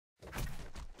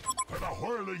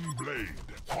whirling blade.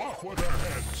 Off with their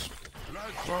heads.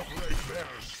 Let's break their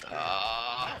spirits.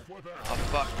 Off with their heads.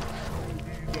 Fuck.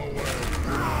 Lead the way.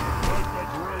 Let the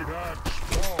great axe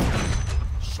fall.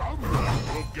 Someone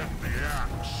will get the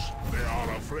axe. They are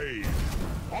afraid.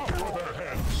 Off with their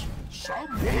heads.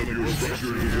 Someone will get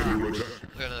the axe.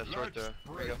 Let's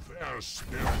break their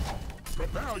spirit.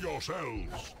 Prepare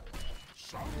yourselves.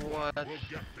 Someone will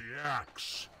get the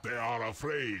axe. They are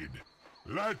afraid.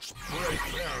 Let's break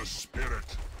their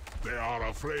spirit. They are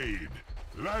afraid.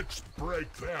 Let's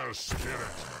break their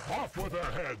spirit. Off with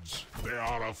their heads. They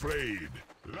are afraid.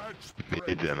 Let's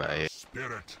break their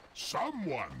spirit.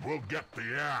 Someone will get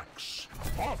the axe.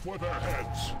 Off with their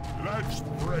heads. Let's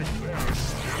break their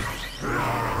spirit. They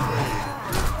are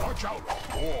afraid. Watch out.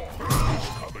 War is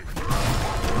coming.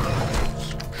 Off with their heads.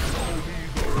 Show me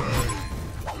the way.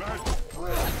 Let's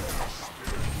break their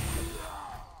spirit.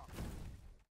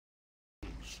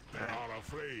 They are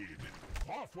afraid.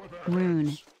 Off with their Rune.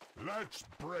 heads. Let's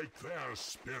break their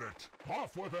spirit.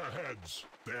 Off with their heads.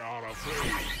 They are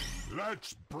afraid.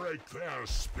 Let's break their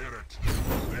spirit.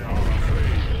 They are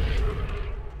afraid.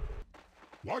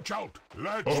 Watch out.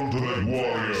 Let's break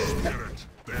their spirit.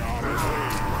 They are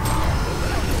afraid.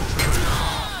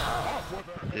 Off with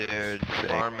their heads. Dude,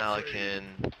 Farm Malakin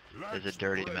is a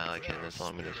dirty Malakin, that's all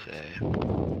I'm gonna say.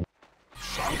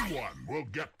 Someone will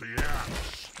get the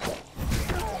axe.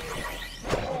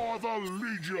 For the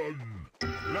Legion.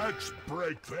 Let's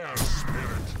break their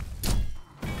spirit.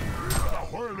 The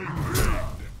whirling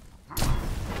blade.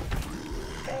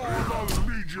 For the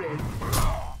Legion.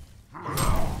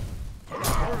 The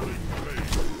whirling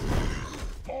blade.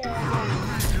 For the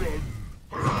Legion.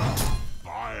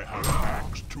 I have an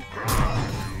axe to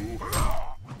grind you.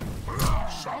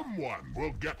 Someone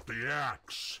will get the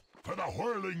axe. For the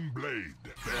whirling blade.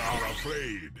 They are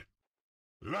afraid.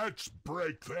 Let's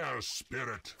break their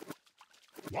spirit.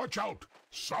 Watch out!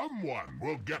 Someone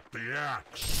will get the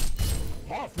axe.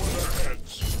 Off with their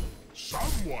heads.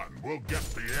 Someone will get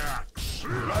the axe.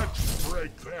 Let's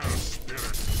break their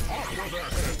spirit. Off with their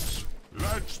heads.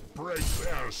 Let's break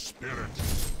their spirit.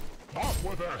 Off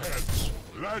with their heads.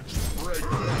 Let's break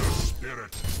their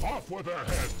spirit. Off with their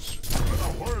heads. With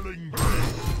a whirling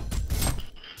blade.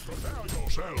 Prepare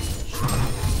yourselves.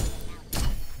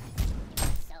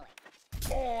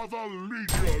 For the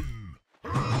Legion.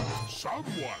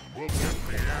 Someone will get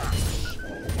the axe.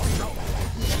 Watch out.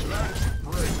 Let's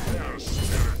break their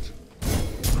spirit.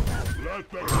 Let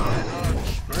the great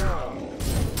axe fall.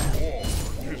 War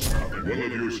is coming. One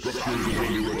of your structures is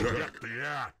under attack. Get the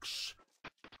axe.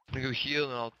 I'm gonna go heal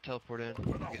and I'll teleport in.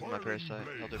 Get my parasite.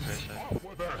 I'll do parasite. Off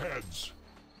with their heads.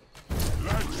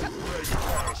 Let's break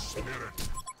their spirit.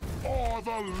 For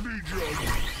the Legion.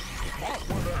 Off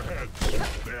with their heads.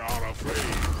 They are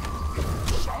afraid.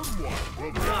 Someone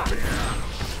will get the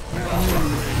axe. They are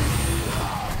afraid.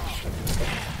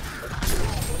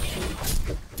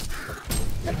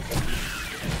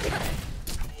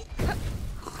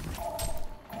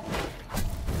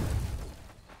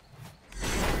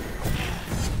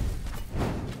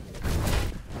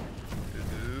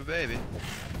 Ooh, baby.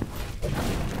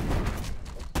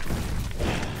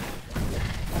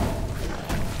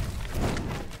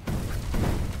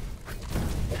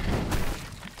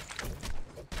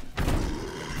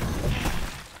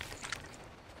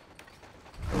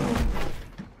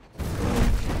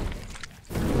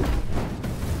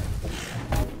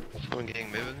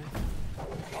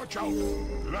 Watch out!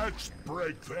 Let's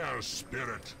break their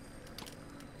spirit.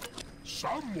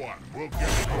 Someone will get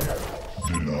it.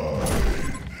 Denied.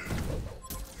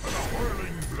 And a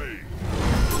whirling blade.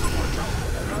 Watch out!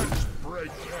 Let's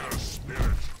break their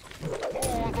spirit.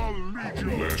 For the Legion.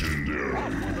 Legendary.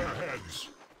 Off with their heads.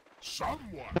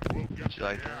 Someone will get the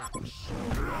like axe.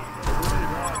 The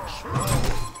great axe fall.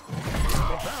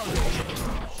 Prepare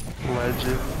yourselves.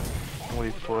 Legend.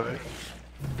 Wait for it.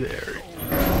 There.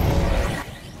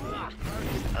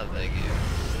 Oh, thank you.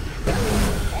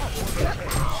 Off with their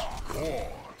heads. War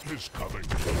is coming.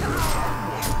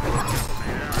 Someone will get the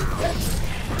axe.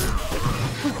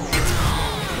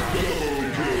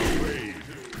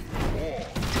 War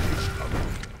is coming.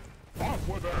 Off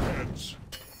with their heads.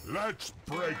 Let's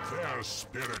break their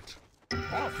spirit.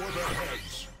 Off with their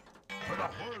heads. For the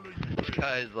whirling This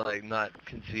guy's like not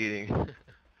conceding.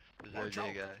 This Watch OJ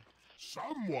out. guy.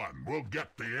 Someone will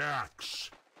get the axe.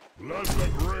 Let the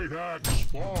great axe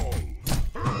fall.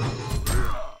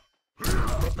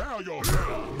 Prepare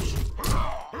yourselves.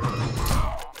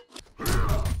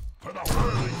 For the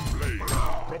whirling blade.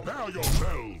 Prepare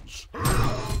yourselves.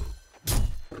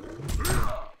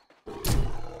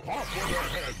 Off with their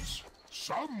heads.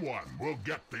 Someone will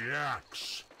get the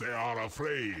axe. They are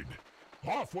afraid.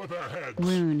 Off with their heads.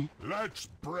 Rune. Let's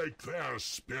break their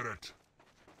spirit.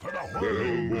 For the The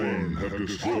Hellborn have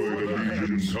destroyed a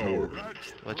Legion tower.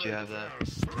 Let you have that.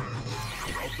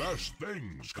 The best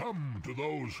things come to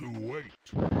those who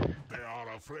wait. They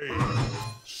are afraid.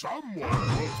 Someone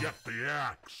will get the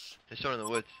axe. There's someone in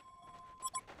the woods.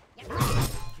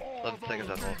 11 seconds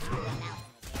at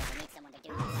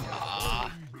all.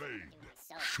 Blade.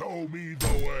 Show me the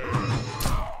way.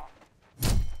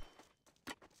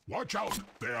 Watch out!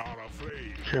 They are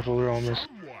afraid. Careful, we're almost.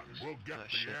 Someone will get Oh, the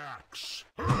shit. axe.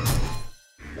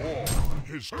 War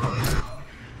is coming.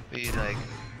 Be like,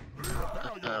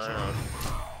 Prepare yourself.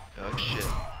 oh shit.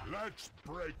 Let's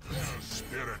break their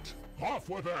spirit. Off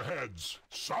with their heads.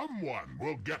 Someone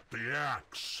will get the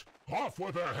axe. Off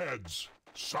with their heads.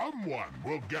 Someone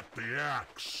will get the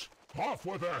axe. Off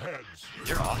with their heads.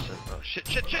 You're awesome, bro. Shit,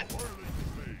 shit, shit.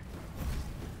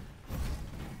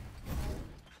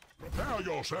 Prepare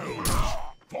yourselves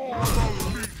for the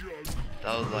Legion.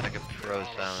 That was like a pro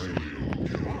silence.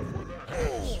 Off with their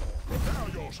heads.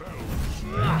 Prepare yourselves.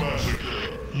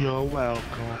 Massacre. You're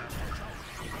welcome.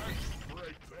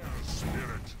 Break their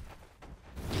spirit.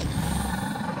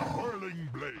 And a whirling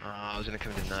blade. I was gonna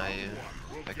come deny you.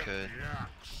 Will If I get could. the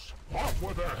axe. Off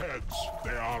with their heads.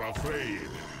 They are afraid.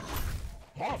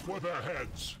 Off with their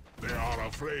heads. They are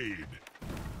afraid.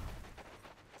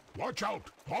 Watch out.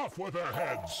 Off with their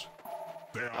heads.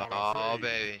 They are Oh, afraid.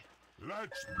 baby.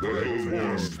 Let's The break their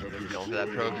Hellborn spirit. have Going destroyed for that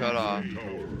pro cut off. a Legion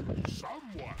tower.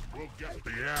 Someone will get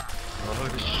the axe.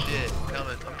 Oh shit. I'm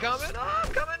coming. I'm coming. Oh,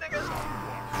 I'm coming, nigga.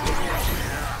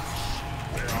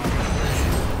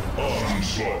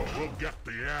 Onslaught. Will get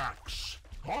the axe.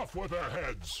 Off with their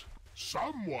heads.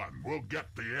 Someone will get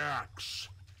the axe.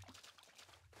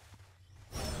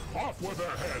 Off with their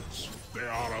heads. They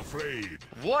are afraid.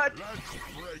 What? Let's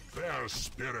break their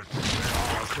spirit. They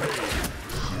are afraid.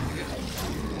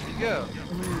 Here you go.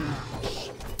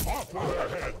 Off with their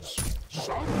heads.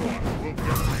 Someone will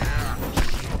get the axe.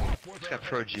 Off with Just their got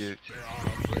pro heads. juked. They are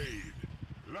afraid.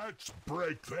 Let's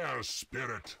break their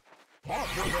spirit.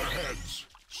 Off with their heads.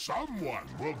 Someone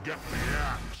will get the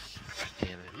axe. Damn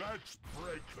it. Let's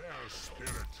break their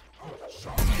spirit.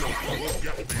 Someone will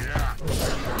get the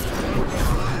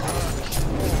axe.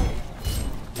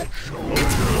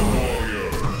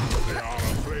 They are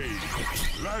afraid.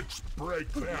 Let's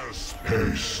break their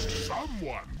spirit. Haste.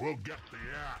 Someone will get the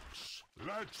axe.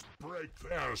 Let's break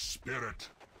their spirit.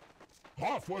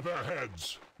 Off with their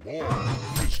heads. War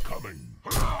is coming.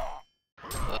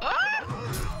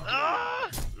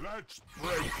 Let's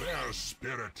break their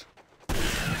spirit.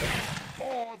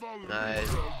 For the Nice.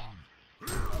 Legion.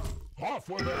 Off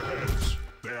with their heads.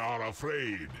 They are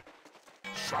afraid.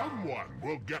 Someone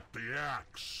will get the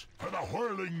axe and a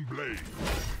whirling blade.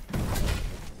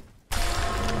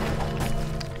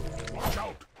 Watch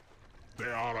out.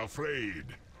 They are afraid.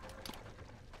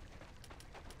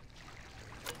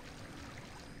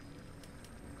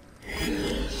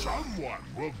 Someone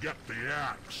will get the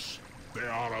axe. They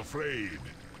are afraid.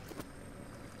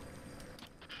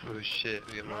 Oh shit.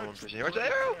 We got more than one person here. Where's the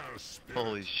arrow? Their spirit.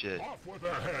 Holy shit. Off with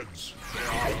their heads. They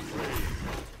are afraid.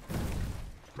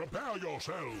 Prepare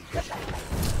yourselves.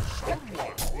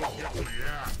 Someone will get the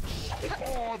axe.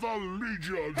 For the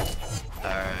Legion.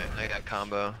 Alright, I got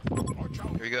combo. Watch out.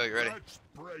 Here we go, you ready? Let's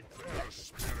break their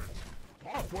spirit.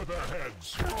 Off with their heads.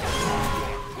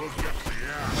 Someone will get the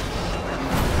axe.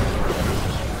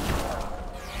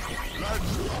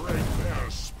 Let's break their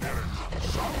spirit.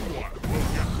 Someone will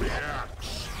get the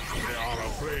axe. They are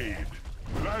afraid.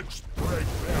 Let's break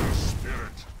their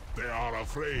spirit. They are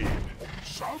afraid.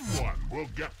 Someone will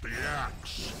get the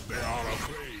axe. They are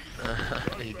afraid.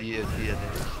 Idiot.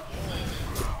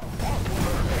 Off with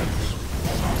their heads.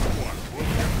 Someone will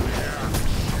get the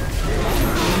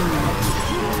axe.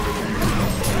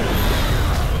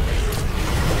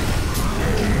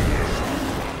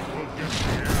 Will get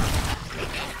the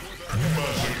axe.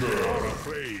 They are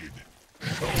afraid.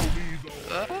 Show me